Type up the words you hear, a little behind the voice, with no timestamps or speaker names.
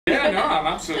Yeah, no, I'm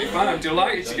absolutely fine. I'm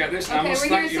delighted to get this. And Okay, I must we're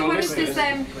thank here. your So what is listeners.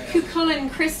 this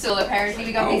Cuchulainn crystal? Apparently,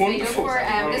 we got Oh, these wonderful. for.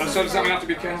 This So is does that mean I for, have to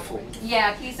be careful?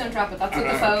 yeah, please don't drop it. That's what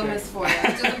the foam is for.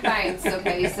 It doesn't bounce.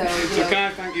 Okay, so. So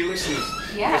can I thank you, listeners?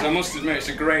 Yeah. Because I must admit, it's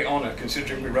a great honour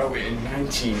considering we wrote it in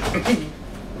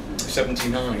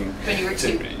 1979. When you were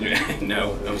 2.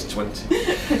 No, I was 20.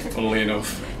 Funnily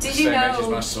enough. Did you Same know? age as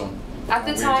my son. At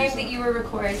the time that you were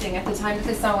recording, at the time that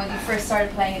this song, when you first started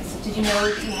playing it, did you know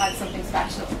that you had something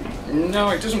special?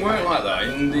 No, it doesn't work like that.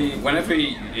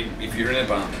 If you're in a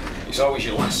band, it's always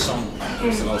your last song.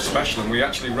 It's the most special, and we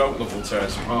actually wrote Love Will Tear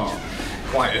Us Apart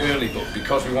quite early, but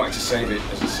because we wanted to save it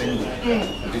as a single, we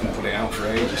didn't put it out for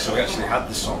ages, so we actually had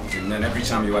the song, and then every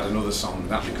time you add another song,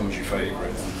 that becomes your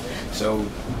favourite. So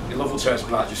Love Will Tear Us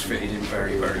Apart just fitted in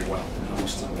very, very well, I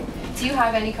must admit. Do you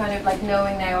have any kind of, like,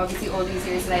 knowing now, obviously all these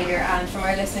years later, and from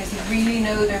our listeners who really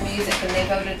know their music and they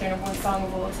voted their #1 song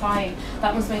of all time,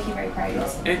 that must make you very proud?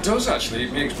 It does actually,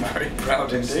 it makes me very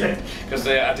proud indeed, because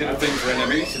I did a thing for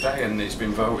NME today and it's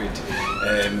been voted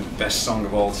best song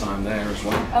of all time there as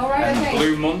well. Oh right, and okay.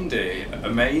 Blue Monday,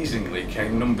 amazingly,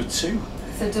 came #2.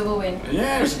 So double win.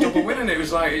 Yeah, it was a double win, and it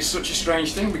was like, it's such a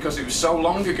strange thing because it was so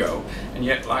long ago, and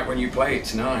yet like when you play it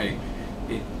tonight,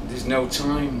 there's no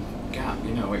time gap,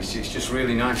 you know, it's just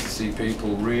really nice to see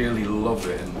people really love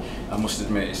it, and I must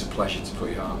admit it's a pleasure to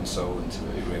put your heart and soul into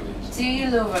it, it really is. Do you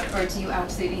love it or do you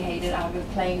absolutely hate it? I've been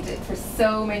playing it for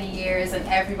so many years and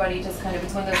everybody just kind of,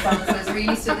 it's one of those songs that has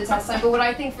really stood the test of time, but what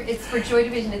I think it's for Joy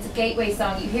Division, it's a gateway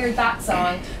song. You hear that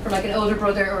song from like an older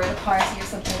brother or at a party or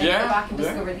something, and you go back and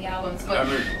discover the albums, but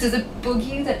does it bug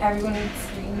you that everyone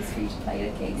screams for you to play it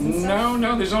at gigs and stuff?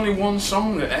 No, there's only one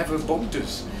song that ever bugged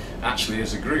us actually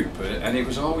as a group, and it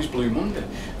was always Blue Monday.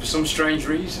 For some strange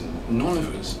reason, none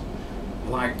of us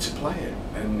liked to play it,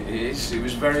 and it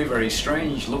was very, very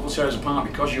strange. Love Will Tear Us Apart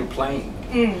because you're playing,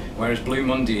 whereas Blue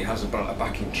Monday has a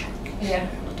backing track. Yeah.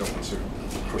 I don't want to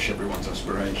crush everyone's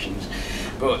aspirations,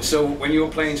 but so when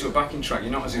you're playing to a backing track,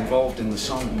 you're not as involved in the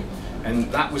song, and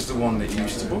that was the one that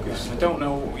used to bug us. I don't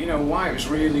know, why. It was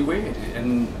really weird,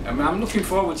 and I mean, I'm looking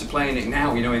forward to playing it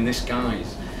now, in this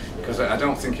guise, because I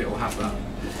don't think it'll have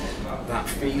that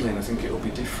feeling. I think it'll be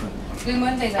different. Blue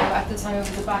Monday, though, at the time it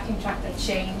was a backing track that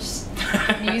changed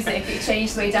music. It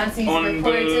changed the way dance music was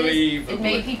recorded. It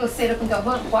made people sit up and go,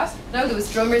 what? No, there was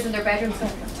drummers in their bedrooms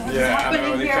going, what's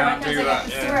happening here? Why can't I get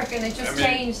this to work? And it just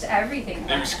changed everything.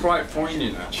 It was quite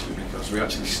poignant actually, because we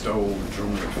actually stole the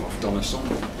drum riff off Donna Summer,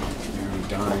 who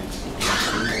died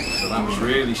last week. So that was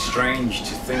really strange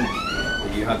to think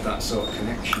that you had that sort of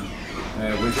connection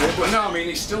with it. But no, I mean,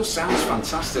 it still sounds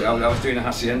fantastic. I was doing a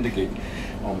Hacienda gig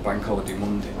on Bank Holiday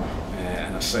Monday,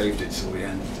 and I saved it till the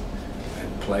end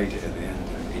and played it at the end,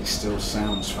 and it still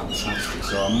sounds fantastic.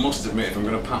 So I must admit, if I'm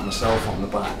going to pat myself on the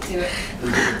back, do it.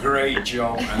 We did a great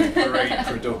job and a great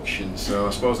production. So I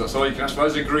suppose that's all you can ask for.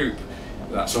 As a group,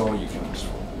 that's all you can ask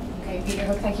for. Okay, Peter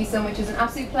Hook, thank you so much. It was an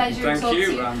absolute pleasure to talk to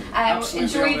you.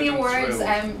 Enjoy the awards.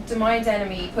 Demand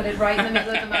Enemy, put it right in the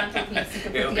middle of the mantelpiece.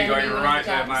 It'll be going right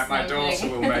there. My daughter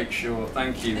will make sure.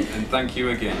 Thank you, and thank you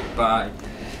again. Bye.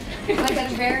 I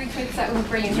had a very quick set with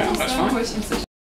brilliant. Thank you so much.